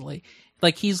completely.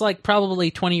 Like he's like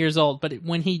probably 20 years old, but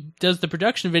when he does the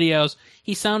production videos,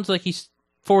 he sounds like he's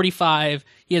 45.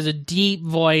 He has a deep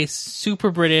voice, super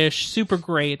British, super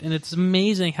great, and it's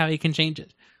amazing how he can change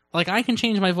it. Like I can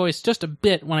change my voice just a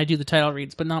bit when I do the title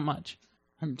reads, but not much.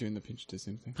 I'm doing the pinch to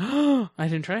zoom thing. I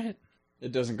didn't try it.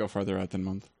 It doesn't go farther out than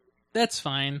month. That's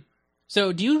fine.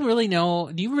 So do you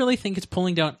really think it's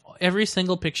pulling down every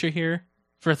single picture here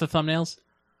for the thumbnails?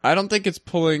 I don't think it's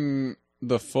pulling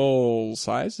the full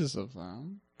sizes of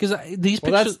them. Because these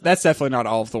Well, pictures... that's definitely not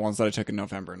all of the ones that I took in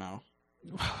November now.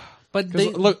 But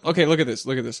Look at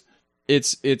this.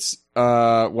 It's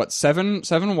what,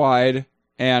 seven wide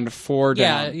and 4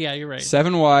 down. Yeah, you're right.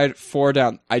 7 wide, 4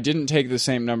 down. I didn't take the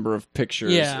same number of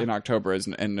pictures Yeah. in October as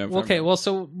in November. Okay, well,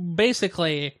 so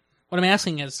basically, what I'm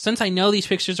asking is, since I know these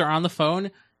pictures are on the phone,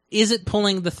 is it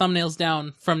pulling the thumbnails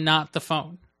down from not the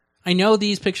phone? I know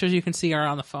these pictures you can see are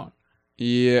on the phone.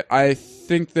 Yeah, I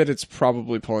think that it's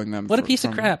probably pulling them. What a piece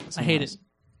of crap. I hate it.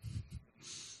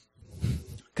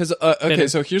 Because, okay,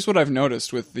 so here's what I've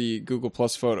noticed with the Google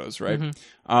Plus photos, right?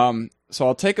 So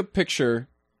I'll take a picture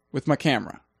with my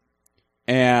camera,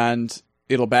 and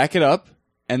it'll back it up,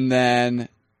 and then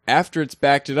after it's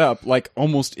backed it up, like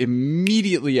almost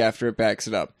immediately after it backs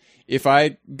it up, if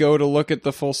I go to look at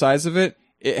the full size of it,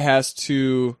 it has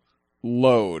to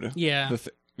load. Yeah.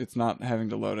 It's not having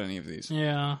to load any of these.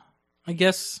 Yeah. I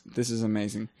guess this is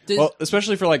amazing. Well,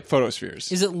 especially for like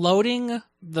photospheres. Is it loading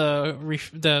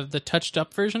the touched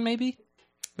up version? Maybe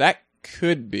that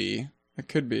could be. It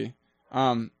could be.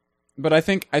 But I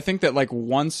think that like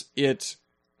once it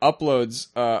uploads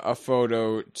a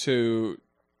photo to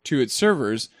its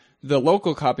servers, the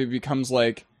local copy becomes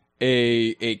like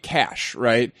a cache,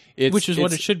 right? Which is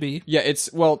what it should be. Yeah, it's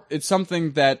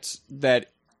something that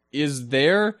is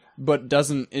there, but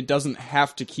it doesn't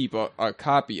have to keep a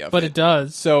copy of it. But it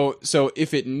does. So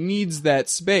if it needs that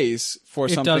space for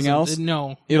something else,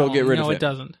 it'll get rid of it. No, it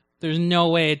doesn't. There's no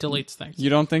way it deletes things.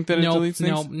 You don't think that it deletes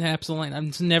things? No, absolutely not.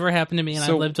 It's never happened to me, and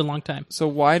I've lived a long time. So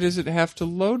why does it have to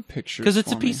load pictures? Because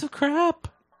it's a piece of crap.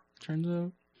 Turns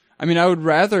out. I mean, I would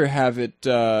rather have it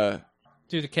do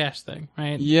the cache thing,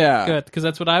 right? Yeah. Good, because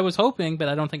that's what I was hoping, but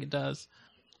I don't think it does.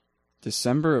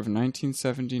 December of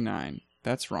 1979.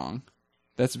 That's wrong.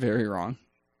 That's very wrong.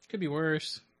 Could be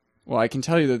worse. Well, I can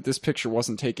tell you that this picture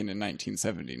wasn't taken in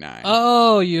 1979.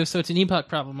 Oh, so it's an epoch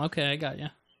problem. Okay, I got you.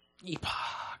 Epoch.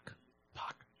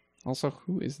 Also,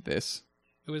 who is this?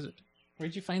 Who is it?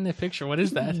 Where'd you find that picture? What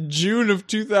is that? June of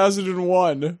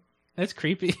 2001. That's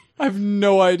creepy. I have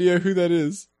no idea who that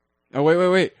is. Oh,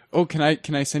 wait. Oh, can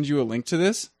I send you a link to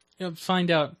this? Yeah, find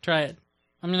out. Try it.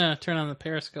 I'm gonna turn on the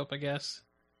Periscope, I guess.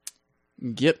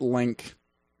 Get link.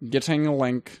 Getting a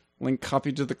link. Link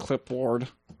copied to the clipboard.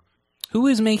 Who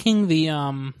is making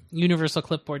the universal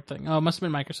clipboard thing? Oh, it must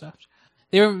have been Microsoft.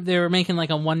 They were making like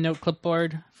a OneNote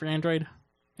clipboard for Android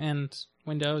and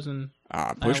Windows and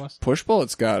iOS.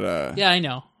 Pushbullet's got yeah, I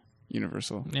know.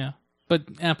 Universal. Yeah, but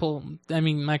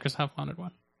Microsoft wanted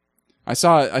one. I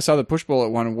saw the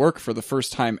Pushbullet one work for the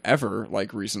first time ever,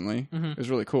 like recently. It was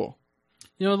really cool.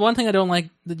 You know, one thing I don't like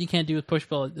that you can't do with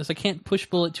Pushbullet is I can't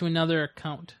Pushbullet to another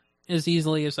account as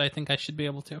easily as I think I should be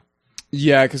able to.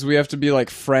 Yeah, because we have to be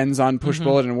like friends on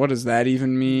Pushbullet, and what does that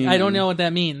even mean? I don't know what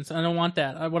that means. I don't want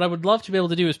that. What I would love to be able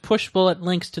to do is Pushbullet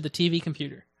links to the TV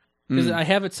computer. Because I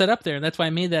have it set up there. That's why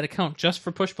I made that account just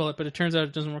for Pushbullet, but it turns out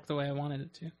it doesn't work the way I wanted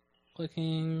it to.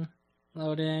 Clicking,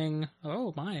 loading.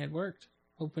 Oh my, it worked.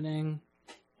 Opening.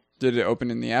 Did it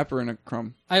open in the app or in a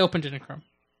Chrome? I opened it in Chrome.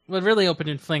 Well, it really opened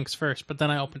in Flinks first, but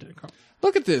then I opened it in Chrome.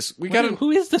 Look at this.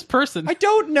 Who is this person? I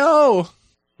don't know.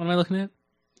 What am I looking at?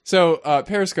 So,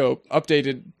 Periscope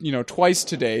updated, twice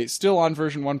today, still on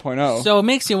version 1.0. So it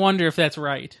makes you wonder if that's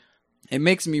right. It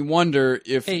makes me wonder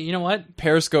if... Hey, you know what?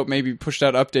 Periscope maybe pushed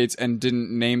out updates and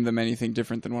didn't name them anything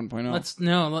different than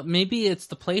 1.0. Maybe it's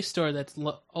the Play Store that's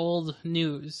old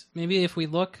news. Maybe if we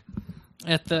look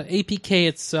at the APK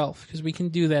itself, because we can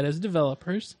do that as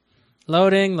developers.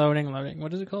 Loading.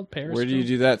 What is it called? Periscope? Where do you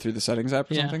do that? Through the settings app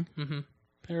or something? Mm-hmm.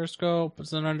 Periscope.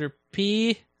 Is it under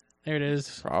P? There it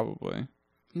is. Probably.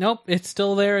 Nope, it's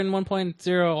still there in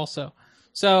 1.0 also.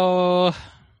 So...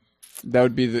 That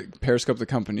would be the Periscope, the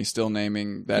company, still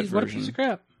naming that version. What a piece of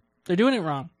crap. They're doing it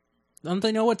wrong. Don't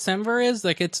they know what Semver is?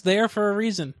 Like, it's there for a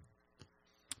reason.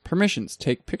 Permissions.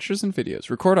 Take pictures and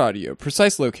videos. Record audio.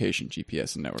 Precise location.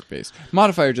 GPS and network base.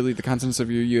 Modify or delete the contents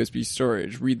of your USB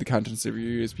storage. Read the contents of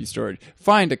your USB storage.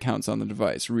 Find accounts on the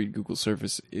device. Read Google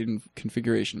Service in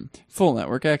configuration. Full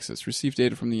network access. Receive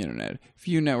data from the internet.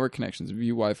 View network connections.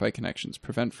 View Wi-Fi connections.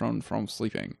 Prevent phone from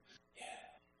sleeping.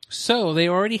 So, they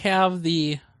already have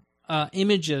the...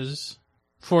 images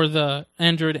for the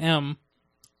Android M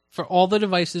for all the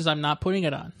devices I'm not putting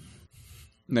it on.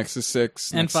 Nexus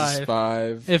 6, and Nexus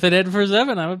 5. If it had for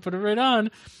 7, I would put it right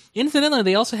on. Incidentally,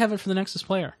 they also have it for the Nexus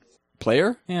Player.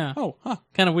 Player? Yeah. Oh, huh.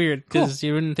 Kind of weird, because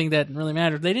you wouldn't think that really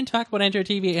mattered. They didn't talk about Android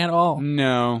TV at all.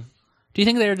 No. Do you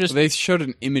think they're just... Well, they showed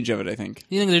an image of it, I think.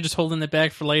 Do you think they're just holding it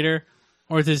back for later?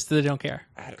 Or just they don't care?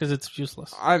 Because it's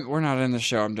useless. We're not in the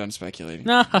show. I'm done speculating.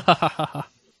 No.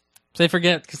 So I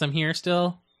forget because I'm here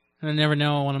still, and I never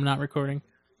know when I'm not recording.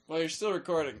 Well, you're still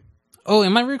recording. Oh,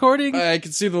 am I recording? I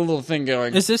can see the little thing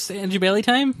going. Is this Andrew Bailey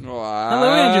time? Hello,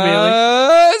 Andrew Bailey.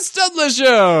 It's Studless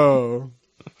Show!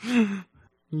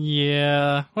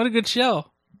 Yeah. What a good show.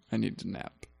 I need to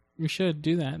nap. You should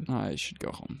do that. I should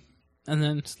go home. And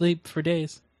then sleep for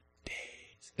days.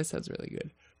 That sounds really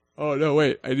good. Oh, no,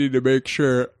 wait. I need to make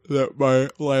sure that my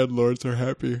landlords are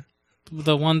happy.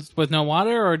 The ones with no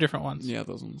water or different ones? Yeah,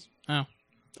 those ones. Oh.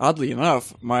 Oddly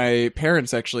enough, my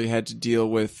parents actually had to deal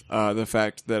with the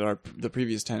fact that the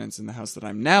previous tenants in the house that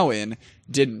I'm now in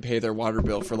didn't pay their water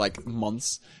bill for like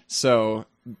months. So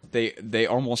they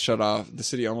almost shut off, the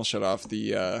city almost shut off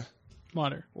the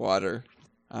water.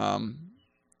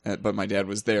 But my dad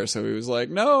was there, so he was like,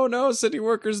 no, city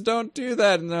workers don't do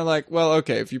that. And they're like, well,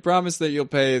 okay, if you promise that you'll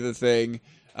pay the thing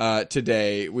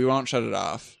today, we won't shut it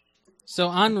off. So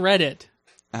on Reddit,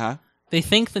 they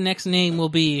think the next name will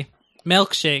be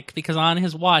Milkshake because on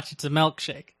his watch it's a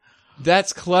milkshake.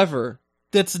 That's clever.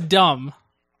 That's dumb.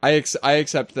 I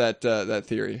accept that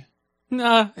theory.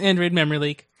 Nah, Android memory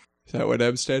leak. Is that what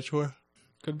M stands for?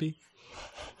 Could be.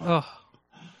 Oh.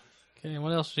 Okay,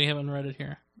 what else do we have on Reddit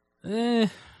here?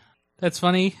 That's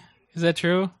funny. Is that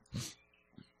true?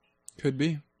 Could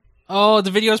be. Oh,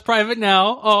 the video's private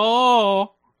now.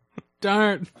 Oh,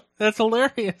 darn. That's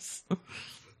hilarious.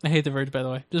 I hate The Verge, by the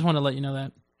way. Just want to let you know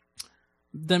that.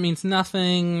 That means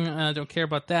nothing. Don't care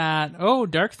about that. Oh,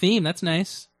 dark theme. That's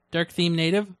nice. Dark theme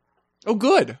native. Oh,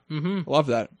 good. Mm-hmm. Love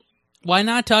that. Why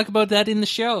not talk about that in the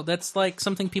show? That's like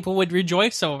something people would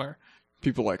rejoice over.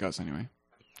 People like us, anyway.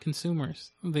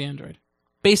 Consumers of the Android.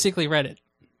 Basically Reddit.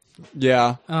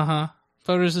 Yeah. Uh-huh.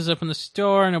 Photos is up in the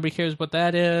store. Nobody cares what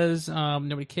that is.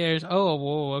 Nobody cares. Oh,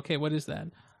 whoa, okay, what is that?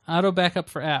 Auto backup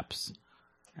for apps.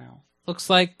 Ow. Looks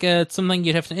like it's something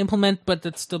you'd have to implement, but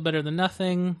that's still better than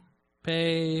nothing.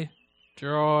 Pay,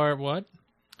 drawer, what?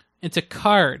 It's a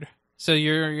card. So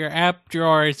your app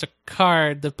drawer is a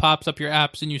card that pops up your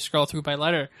apps and you scroll through by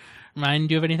letter. Remind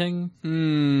you of anything?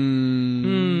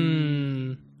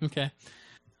 Okay.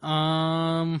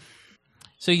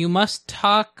 So you must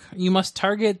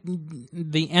target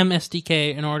the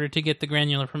MSDK in order to get the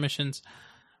granular permissions,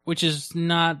 which is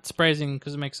not surprising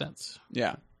because it makes sense.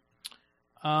 Yeah.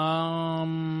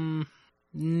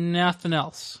 Nothing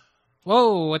else.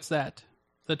 Whoa, what's that?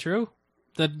 Is that true?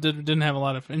 That didn't have a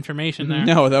lot of information there.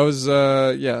 No, that was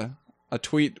a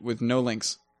tweet with no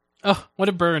links. Oh, what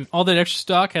a burn. All that extra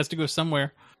stock has to go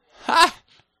somewhere. Ha!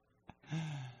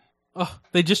 Oh,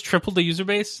 they just tripled the user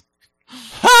base?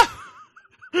 Ha!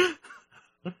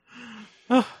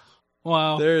 Oh,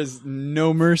 wow. There is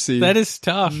no mercy. That is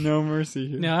tough. No mercy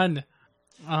here. None.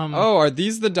 Are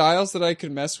these the dials that I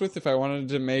could mess with if I wanted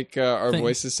to make our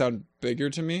voices sound bigger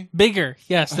to me? Bigger,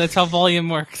 yes. That's how volume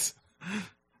works.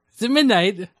 It's at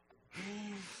midnight.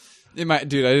 Dude, I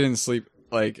didn't sleep.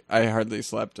 Like, I hardly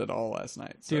slept at all last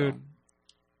night. So. Dude.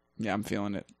 Yeah, I'm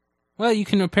feeling it. Well, you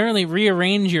can apparently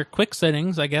rearrange your quick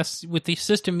settings, I guess, with the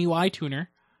System UI tuner.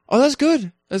 Oh, that's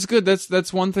good. That's good.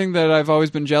 That's one thing that I've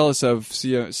always been jealous of.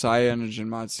 CyanogenMod's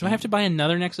mods. Do I have to buy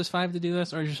another Nexus 5 to do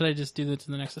this, or should I just do it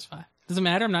to the Nexus 5? Doesn't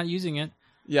matter. I'm not using it.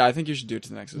 Yeah, I think you should do it to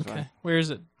the Nexus 5. Where is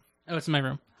it? Oh, it's in my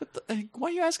room. Why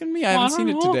are you asking me? I haven't seen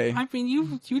it today. I mean,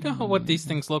 you know what these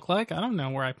things look like. I don't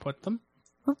know where I put them.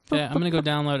 Yeah, I'm gonna go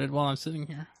download it while I'm sitting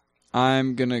here.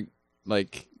 I'm gonna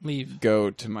leave. Go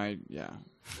to my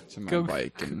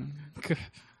bike and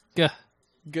go.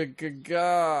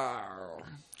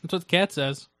 That's what the cat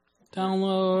says.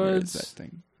 Downloads. Where is that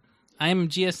thing? I am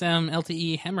GSM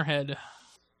LTE Hammerhead.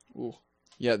 Ooh.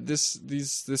 Yeah,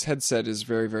 this headset is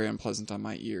very, very unpleasant on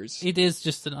my ears. It is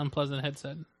just an unpleasant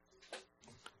headset.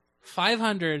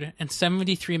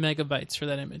 573 megabytes for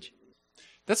that image.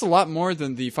 That's a lot more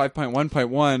than the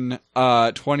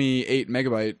 5.1.1 28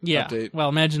 megabyte update. Well,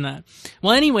 imagine that.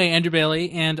 Well, anyway, Andrew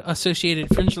Bailey and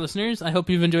Associated Fringe listeners, I hope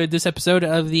you've enjoyed this episode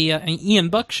of the Ian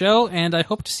Buck Show, and I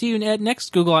hope to see you at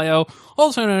next Google I.O.,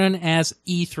 also known as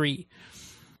E3.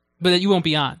 But you won't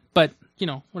be on. But,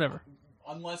 whatever.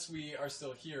 Unless we are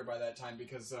still here by that time,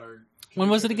 because our... When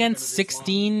was it again?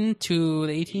 16 to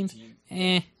the 18th?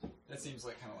 18. That seems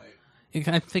like kind of late.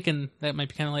 I'm thinking that might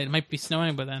be kind of late. It might be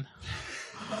snowing by then.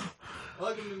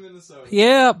 Welcome to Minnesota.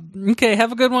 Yeah. Okay,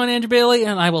 have a good one, Andrew Bailey,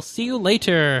 and I will see you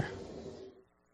later.